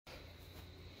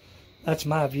That's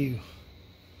my view.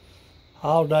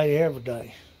 All day, every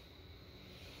day.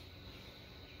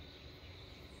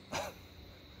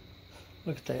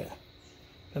 Look at that.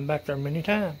 Been back there many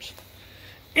times.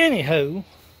 Anywho, look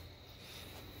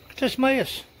at this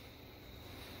mess.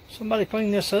 Somebody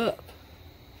clean this up.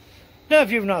 Now,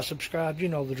 if you've not subscribed, you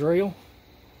know the drill.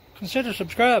 Consider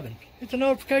subscribing. Hit the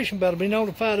notification bell to be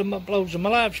notified of uploads of my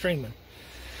live streaming.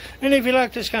 And if you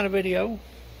like this kind of video,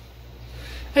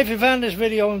 if you find this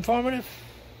video informative,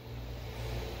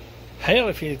 hell,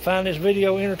 if you find this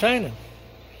video entertaining,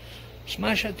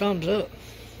 smash that thumbs up.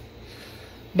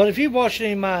 But if you've watched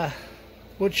any of my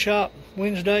woodshop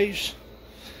Wednesdays,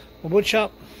 or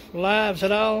woodshop lives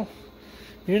at all,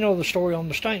 you know the story on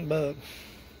the stink bug,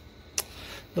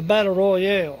 the battle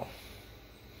royale.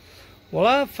 Well,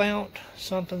 I've found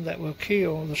something that will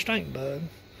kill the stink bug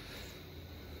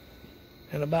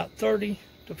in about 30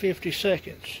 to 50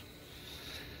 seconds.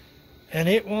 And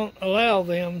it won't allow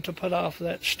them to put off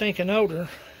that stinking odor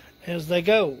as they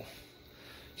go.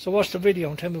 So watch the video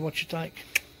and tell me what you think.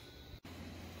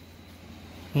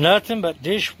 Nothing but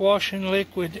dishwashing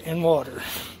liquid and water.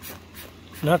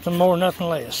 Nothing more, nothing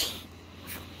less.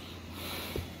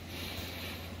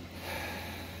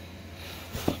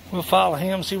 We'll follow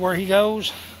him, see where he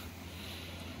goes.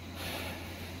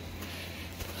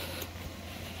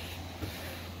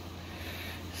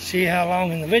 See how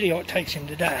long in the video it takes him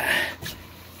to die.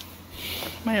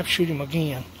 May have to shoot him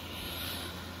again.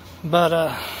 But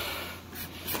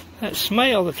that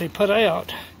smell that they put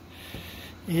out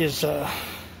is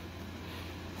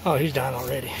oh, he's done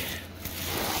already.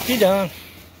 He done.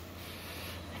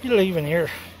 He's leaving here.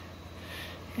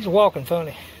 He's walking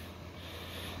funny.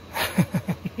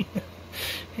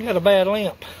 He got a bad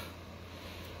limp.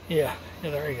 Yeah,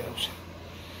 there he goes.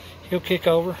 He'll kick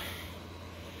over.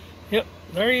 Yep,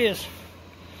 there he is.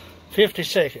 50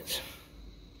 seconds.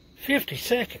 50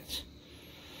 seconds.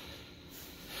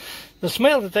 The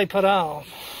smell that they put off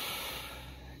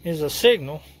is a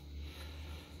signal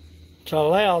to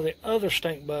allow the other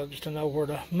stink bugs to know where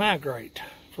to migrate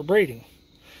for breeding.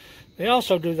 They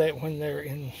also do that when they're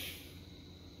in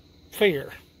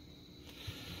fear.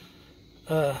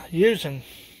 Using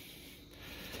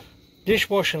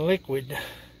dishwashing liquid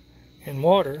and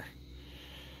water,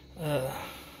 it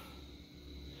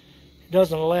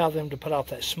doesn't allow them to put off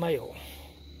that smell.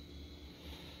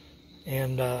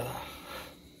 And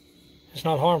it's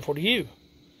not harmful to you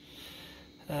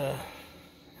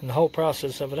in the whole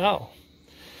process of it all.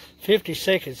 50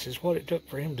 seconds is what it took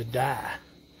for him to die.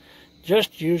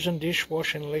 Just using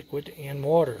dishwashing liquid and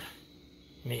water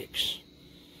mix.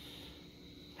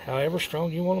 However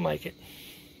strong you want to make it.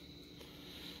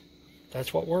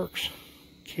 That's what works.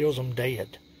 Kills them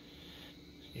dead.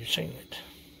 You've seen it.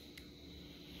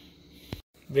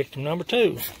 Victim number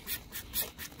 2.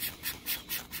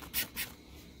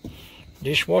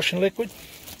 Dishwashing liquid.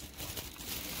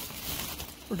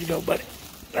 Where'd you go, buddy?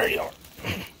 There you are.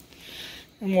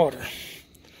 And water.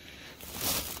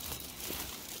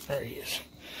 There he is.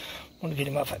 I want to get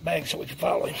him off that bag so we can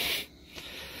follow him.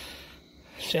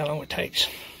 See how long it takes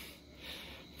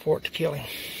for it to kill him.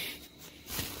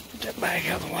 Get that bag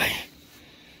out of the way.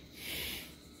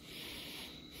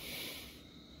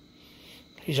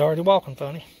 He's already walking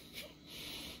funny.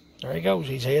 There he goes.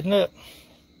 He's heading up.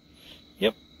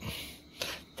 Yep.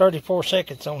 34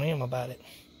 seconds on him about it.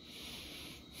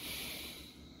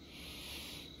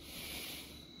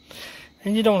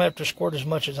 And you don't have to squirt as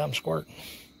much as I'm squirting.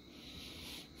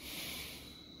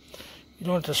 You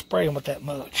don't have to spray them with that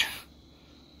much.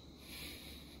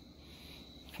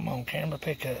 Come on, camera,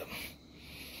 pick up.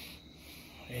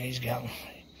 Yeah, he's gone.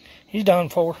 He's done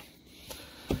for.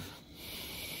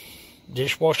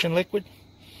 Dishwashing liquid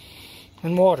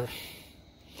and water.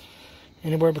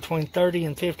 Anywhere between 30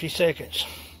 and 50 seconds.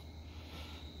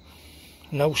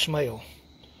 No smell.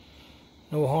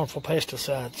 No harmful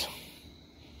pesticides.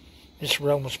 It's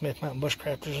Roman Smith Mountain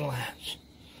Bushcrafters Alliance.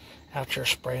 Out there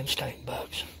spraying stink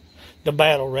bugs. The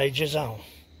battle rages on.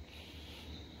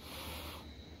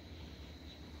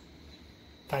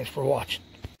 Thanks for watching.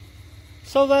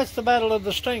 So that's the battle of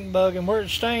the stink bug and where it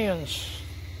stands.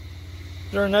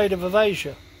 They're a native of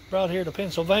Asia, brought here to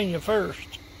Pennsylvania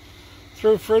first,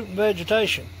 through fruit and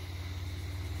vegetation.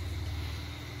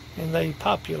 And they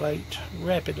populate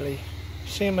rapidly.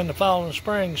 See them in the fall and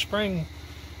spring. Spring,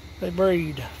 they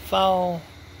breed. Fall,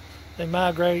 they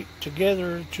migrate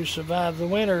together to survive the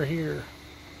winter here.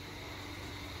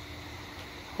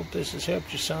 Hope this has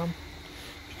helped you some.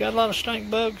 If you got a lot of stink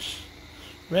bugs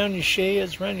around your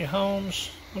sheds, around your homes,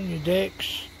 on your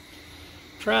decks,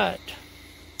 try it.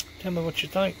 Tell me what you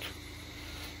think.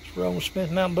 It's Roman Smith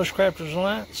Mountain Bushcrafters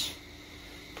Alliance.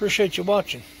 Appreciate you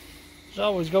watching. As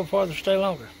always, go farther, stay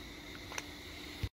longer.